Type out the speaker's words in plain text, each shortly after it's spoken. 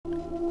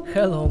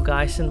Hello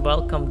guys and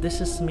welcome,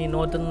 this is me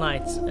Northern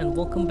Knights and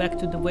welcome back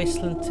to the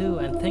Wasteland 2,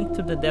 and thanks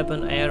to the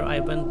Devon Air I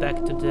went back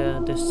to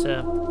this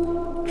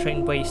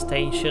trainway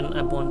station,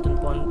 abandoned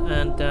one,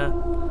 and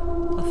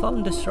I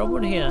found this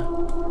robot here.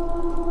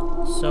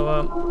 So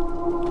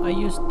I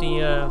used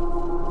the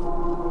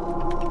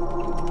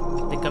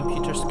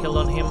computer skill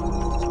on him,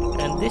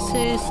 and this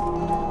is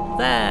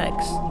Vax,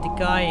 the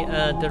guy,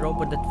 the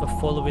robot that were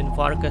following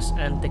Vargas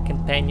and the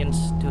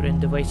companions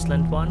during the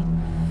Wasteland 1.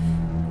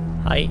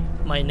 Hi,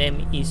 my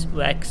name is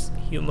Vax,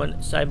 Human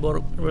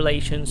Cyborg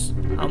Relations.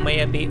 How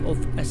may I be of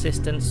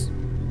assistance?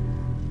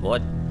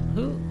 What?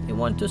 Who? You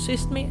want to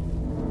assist me?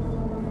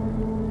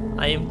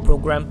 I am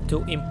programmed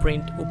to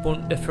imprint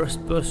upon the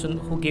first person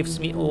who gives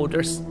me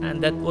orders,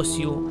 and that was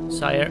you,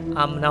 sire.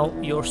 I'm now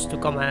yours to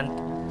command.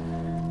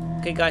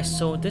 Okay guys,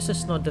 so this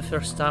is not the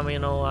first time, you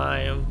know,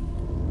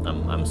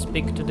 I'm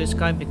speaking to this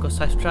guy,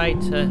 because I've tried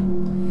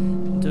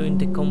doing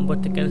the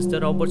combat against the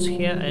robots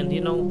here, and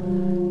you know,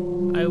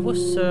 I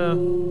was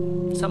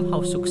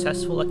somehow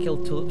successful. I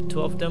killed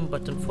two of them,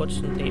 but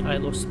unfortunately I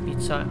lost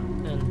pizza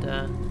and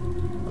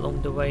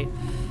along the way.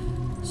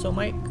 So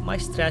my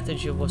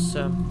strategy was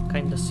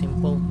kind of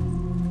simple.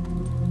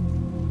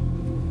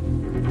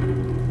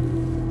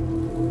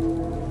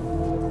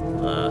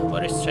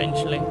 Very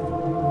strangely,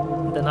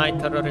 the night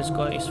terror is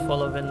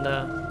following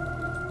the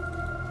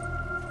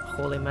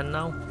holy man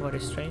now. Very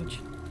strange.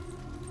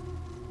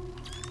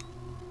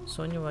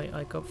 So anyway,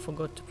 I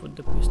forgot to put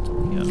the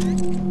pistol here.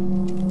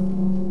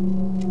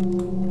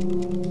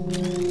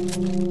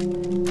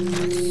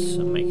 Let's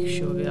make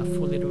sure we are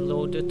fully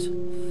reloaded.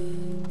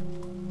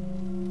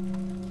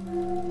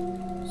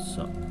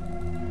 So,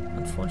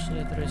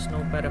 unfortunately there is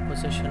no better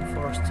position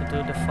for us to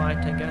do the fight,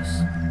 I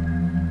guess.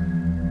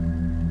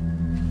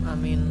 I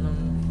mean...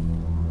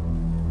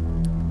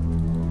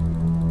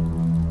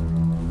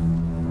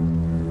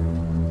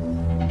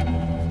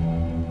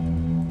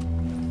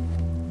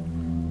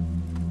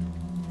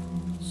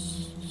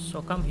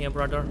 So come here,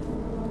 brother.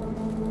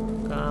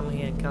 Come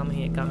here, come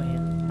here, come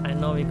here. I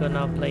know we're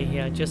gonna play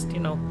here. Just, you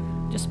know,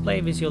 just play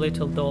with your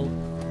little doll.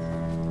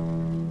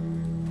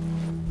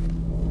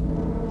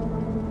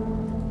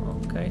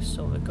 Okay,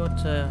 so we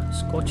got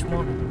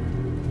Scotchmore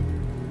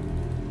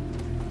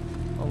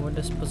over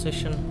this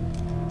position.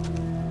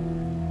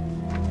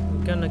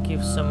 We're gonna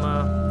give some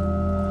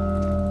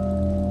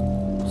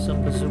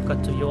bazooka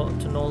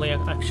to Noli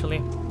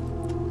actually.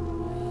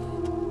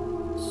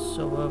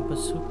 So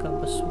bazooka,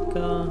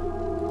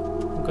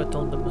 got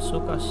all the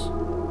bazookas.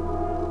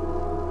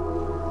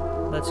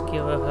 Let's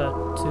give her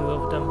two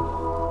of them.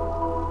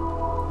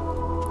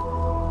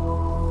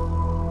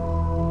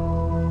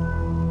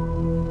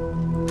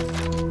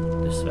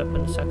 This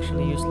weapon is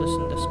actually useless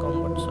in this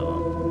combat, so...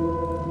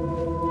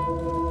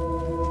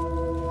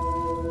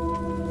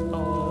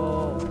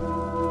 Oh,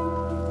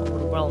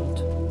 overwhelmed.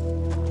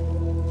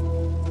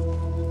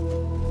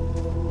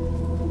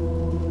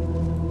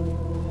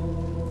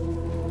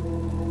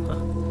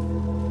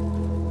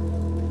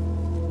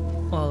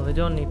 Well, we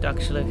don't need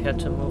actually here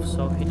to move,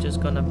 so he's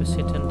just gonna be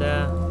sitting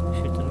there,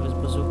 shooting with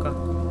bazooka.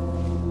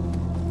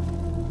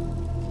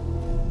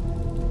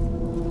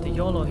 The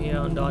YOLO here,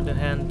 on the other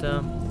hand,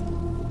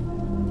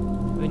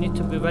 we need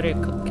to be very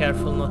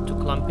careful not to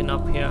clumping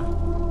up here.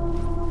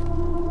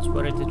 It's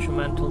very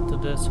detrimental to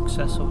the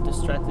success of the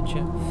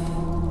strategy.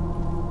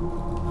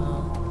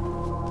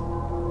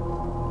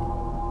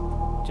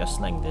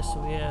 Just like this,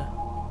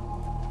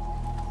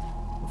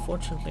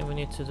 unfortunately we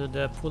need to do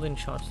the pulling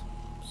shot,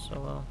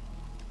 so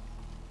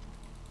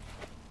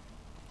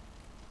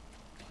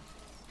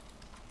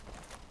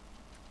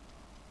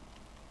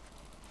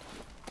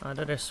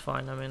that is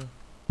fine. I mean,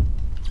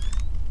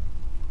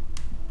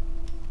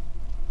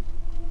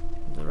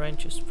 the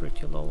range is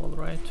pretty low,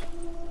 alright.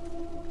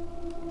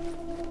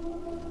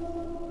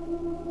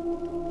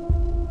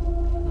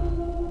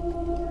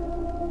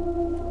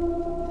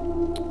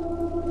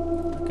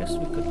 I guess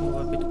we could move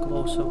a bit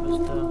closer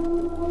with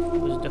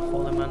the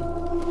holy man.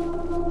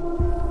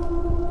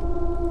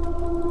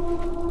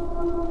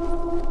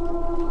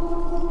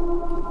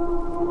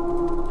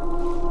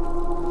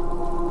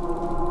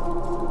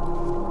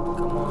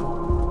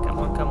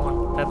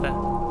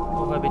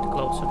 Move a bit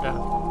closer there.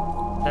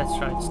 That's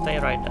right, stay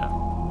right there.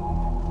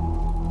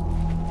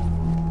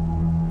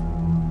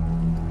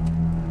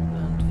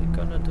 And we're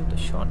gonna do the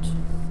shot.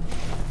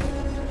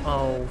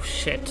 Oh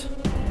shit.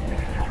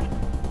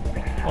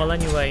 Well,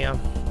 anyway,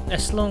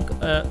 as long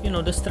you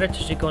know, the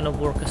strategy gonna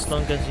work as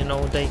long as, you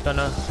know, they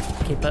gonna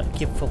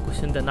keep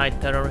focusing the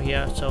night terror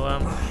here. So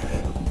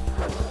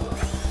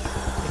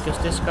because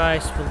these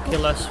guys will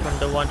kill us from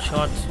the one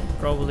shot,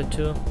 probably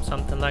two,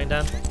 something like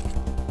that.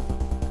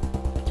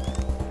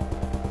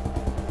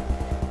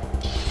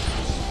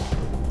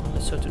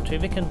 So to 3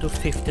 we can do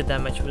 50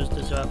 damage with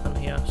this weapon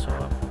here, so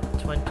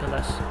 20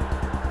 less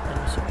than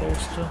we're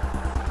supposed to.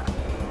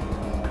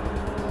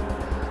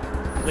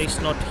 Please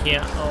not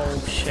here.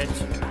 Oh shit.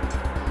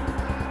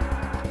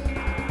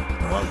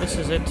 Well, this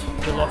is it.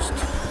 We lost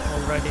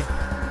already.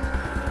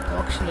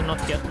 Oh, actually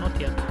not yet, not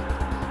yet.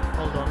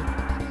 Hold on.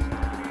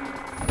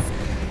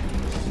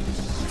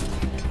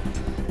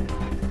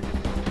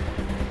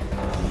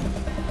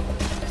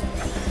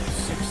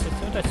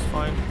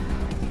 fine.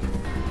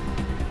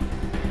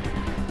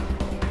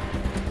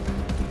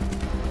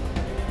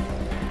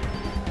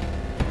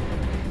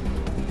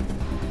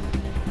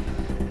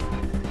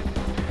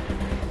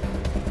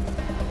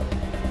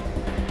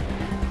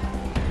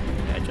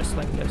 Yeah, just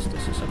like this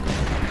is okay.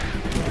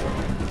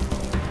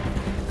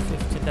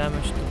 50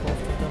 damage to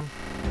both of them.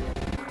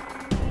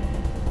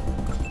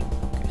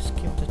 Okay,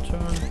 skip the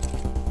turn.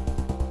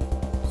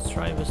 Let's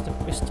try with the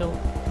pistol.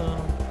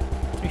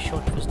 3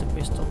 shot with the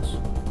pistols.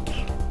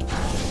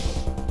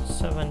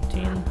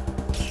 17,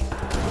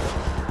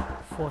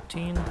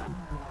 14.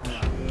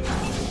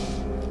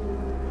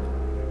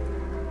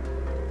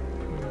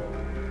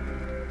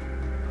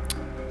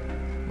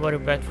 Very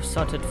bad, we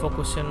started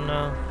focusing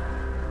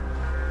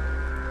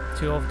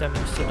 2 of them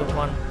instead of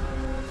 1.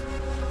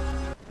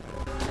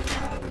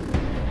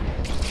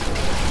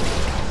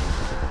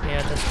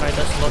 Yeah, this guy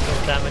does a lot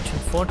of damage.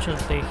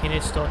 Unfortunately, he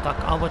needs to attack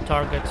our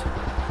target.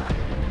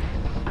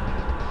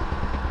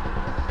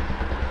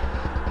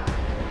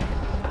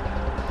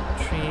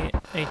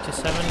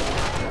 87,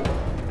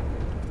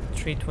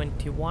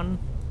 321.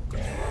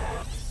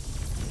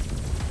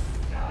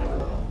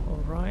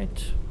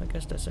 Alright, I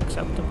guess that's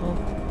acceptable.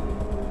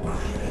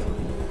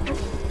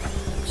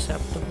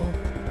 Acceptable.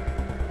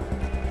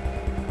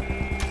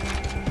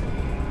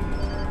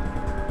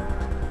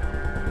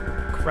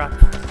 Crap.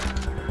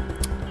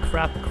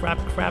 Crap.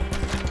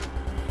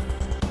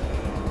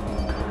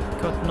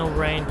 Got no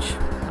range.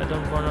 I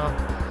don't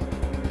wanna...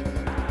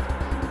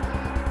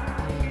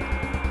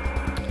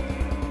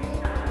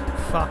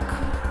 Fuck.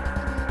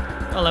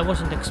 Well, I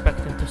wasn't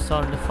expecting to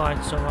start the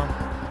fight, so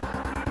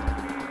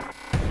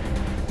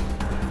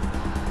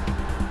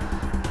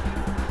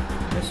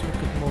guess we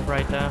could move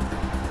right there.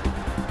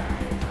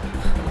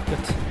 Look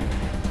at.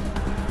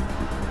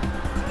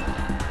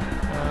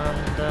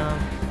 And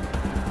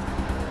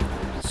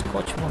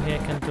Scotchmore here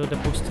can do the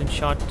boosting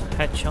shot,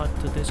 headshot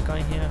to this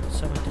guy here,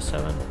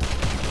 77.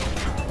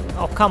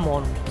 Oh, come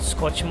on,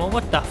 Scotchmore,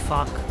 what the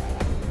fuck?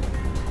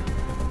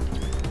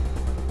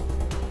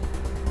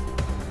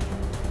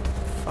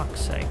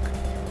 Fuck's sake.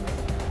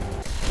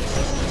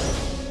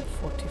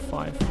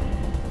 45.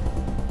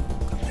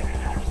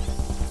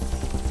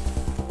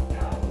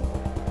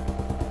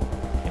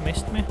 He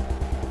missed me?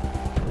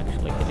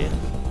 Actually he did.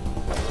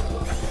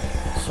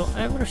 So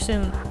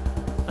everything,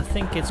 I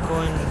think it's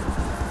going...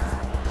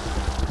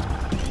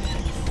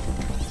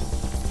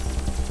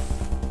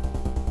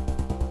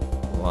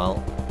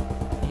 Well,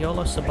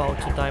 YOLO's about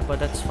to die, but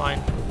that's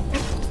fine.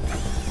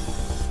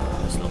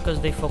 As long as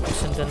they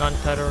focus on the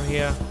non-terror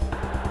here,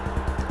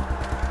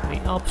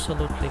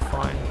 absolutely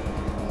fine.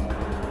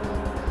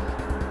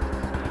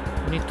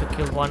 We need to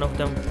kill one of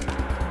them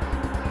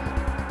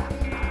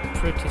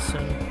pretty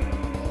soon.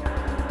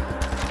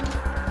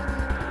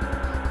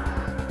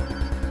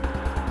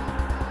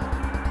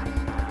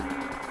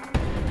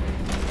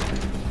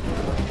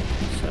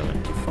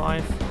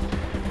 $75.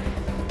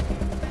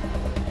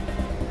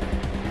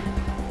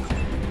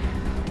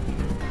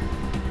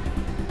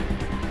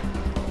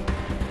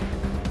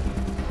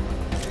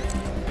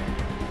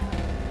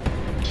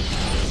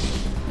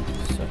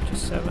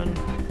 And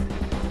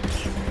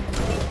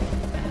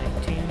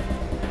 18.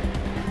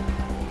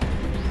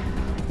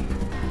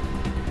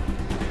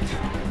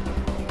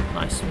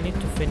 Nice, we need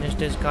to finish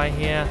this guy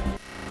here.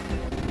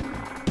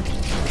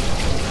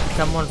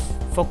 Come on,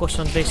 focus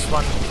on this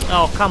one.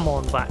 Oh, come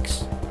on,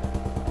 Vax.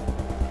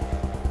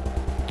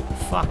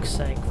 Fuck's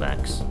sake,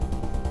 Vax.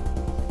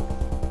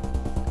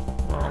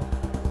 Well.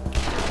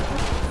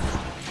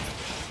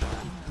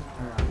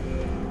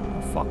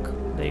 Oh, fuck,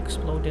 they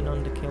exploded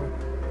on the kill.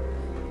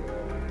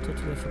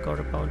 Totally forgot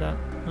about that.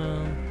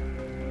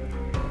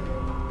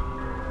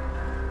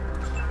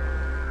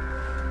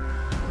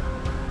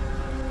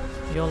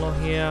 YOLO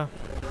here.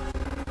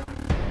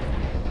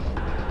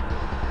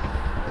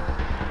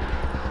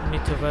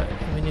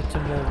 We need to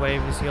move away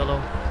with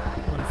YOLO.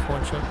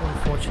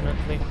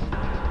 Unfortunately.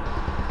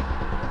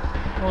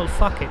 Well,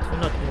 fuck it. We're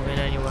not moving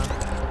anywhere.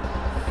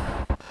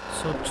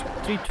 So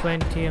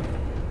 320.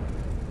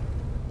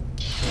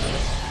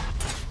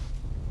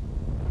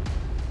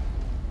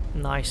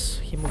 Nice,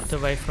 he moved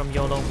away from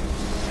YOLO.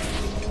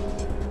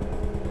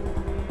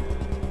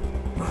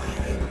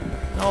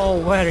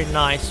 Oh, very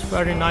nice,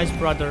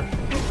 brother.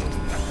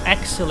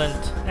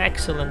 Excellent,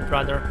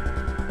 brother.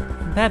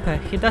 Bebe,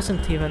 he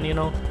doesn't even, you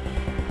know,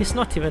 he's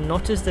not even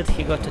noticed that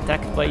he got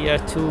attacked by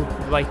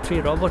 3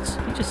 robots.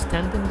 He just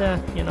standing there,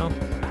 you know,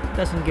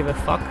 doesn't give a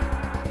fuck.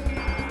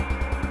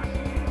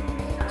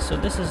 So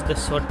this is the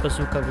sword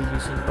bazooka we're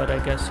using, but I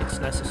guess it's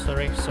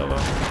necessary, so...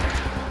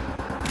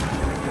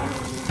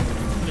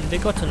 they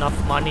got enough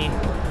money.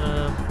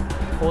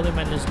 Holy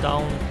Man is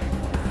down.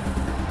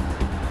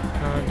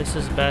 This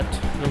is bad.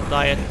 We'll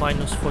die at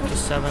minus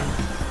 47.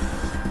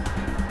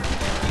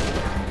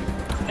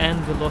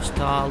 And we lost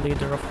our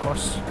leader, of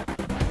course.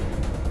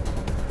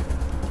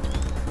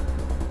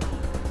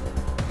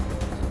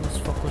 Let's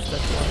focus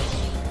that one.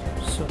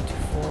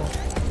 34.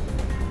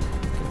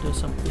 Can do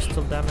some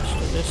pistol damage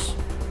to this.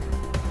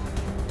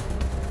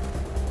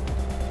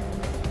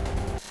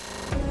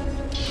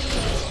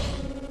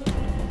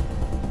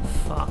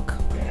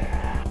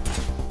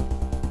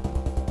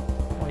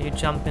 you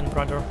jump in,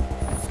 brother.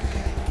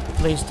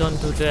 Please don't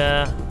do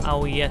the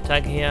AoE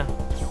attack here.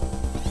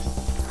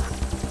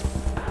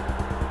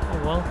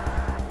 Oh well,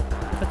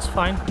 that's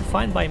fine.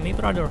 Fine by me,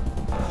 brother.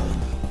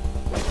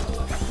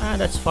 Ah,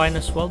 that's fine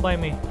as well by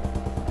me.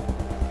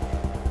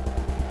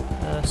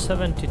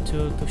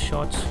 72 to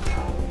shots.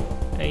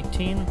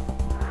 18.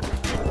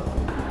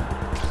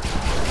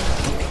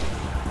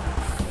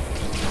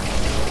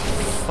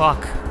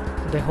 Fuck.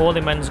 The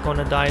holy man's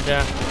gonna die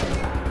there.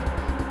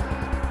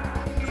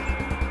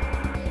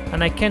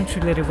 And I can't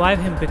really revive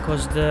him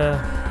because the...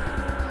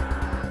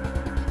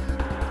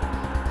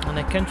 And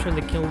I can't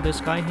really kill this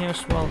guy here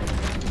as well.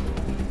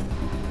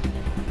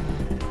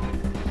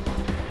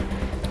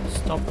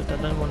 Stop it, I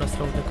don't want to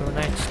throw the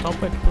grenade.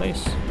 Stop it,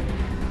 please.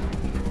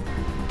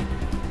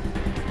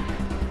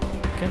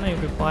 Can I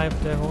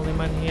revive the holy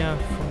man here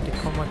from the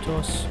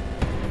comatose?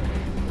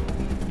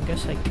 I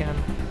guess I can.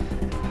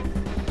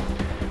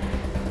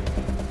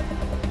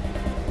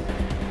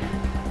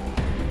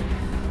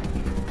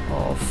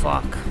 Oh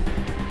fuck.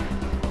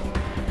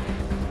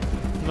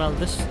 Well,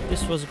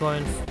 this was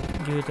going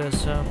good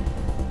as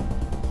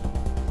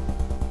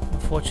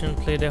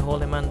unfortunately the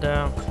holy man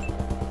there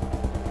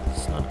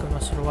is not gonna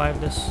survive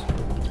this.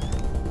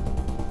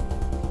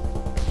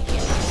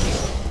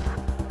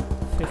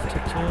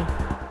 52.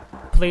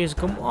 Please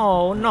come.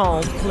 Oh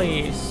no,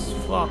 please.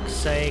 Fuck's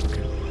sake.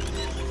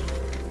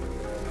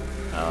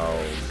 Oh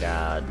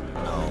god,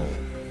 no.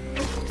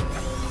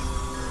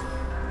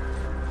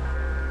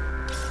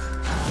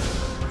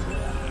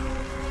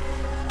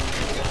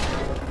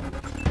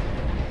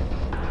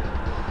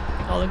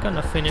 Oh, we're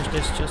gonna finish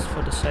this just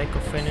for the sake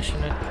of finishing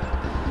it.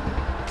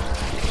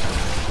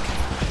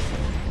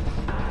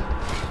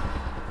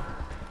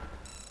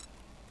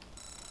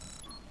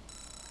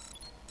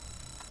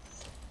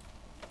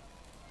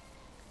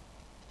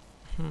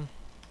 Hmm.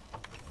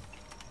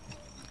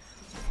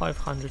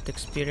 500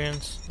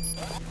 experience.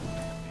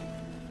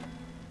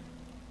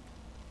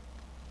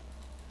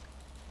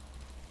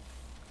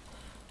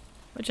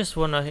 I just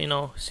wanna, you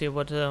know, see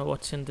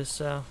what's in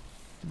this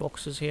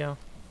boxes here.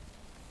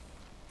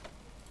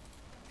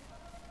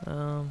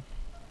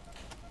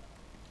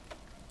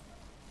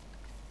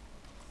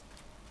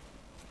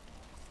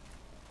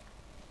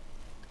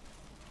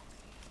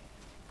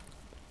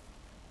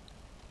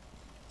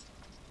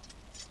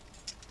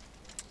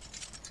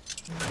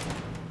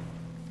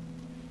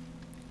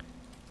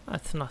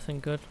 That's nothing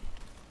good.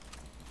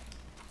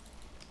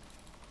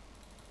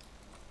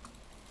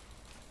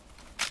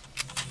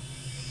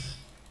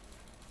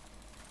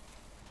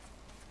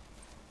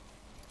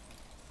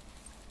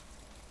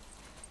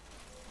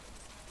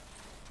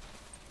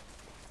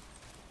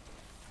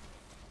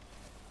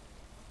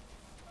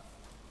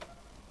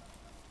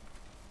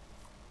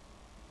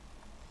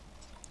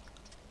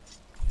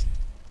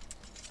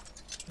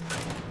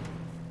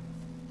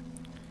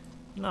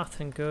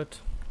 Nothing good.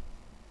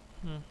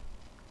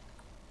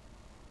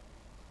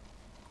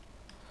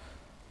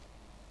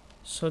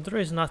 So there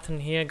is nothing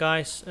here,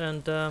 guys,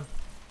 and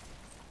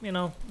you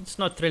know, it's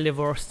not really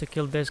worth to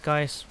kill these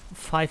guys.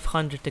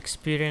 500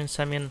 experience.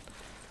 I mean,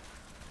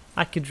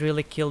 I could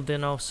really kill, you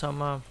know,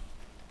 some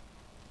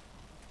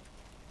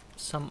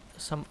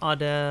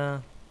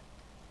other,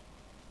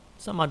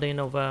 you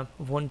know,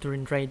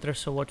 wandering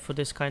raiders or what for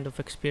this kind of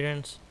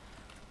experience.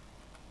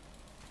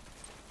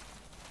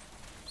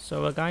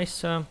 So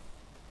guys,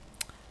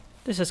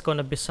 this is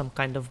gonna be some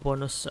kind of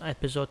bonus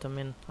episode. I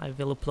mean, I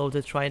will upload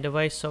it right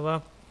away.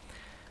 So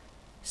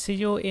see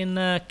you in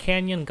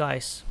Canyon,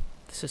 guys.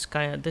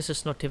 This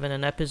is not even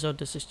an episode.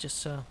 This is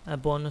just a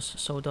bonus.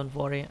 So don't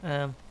worry.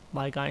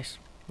 Bye, guys.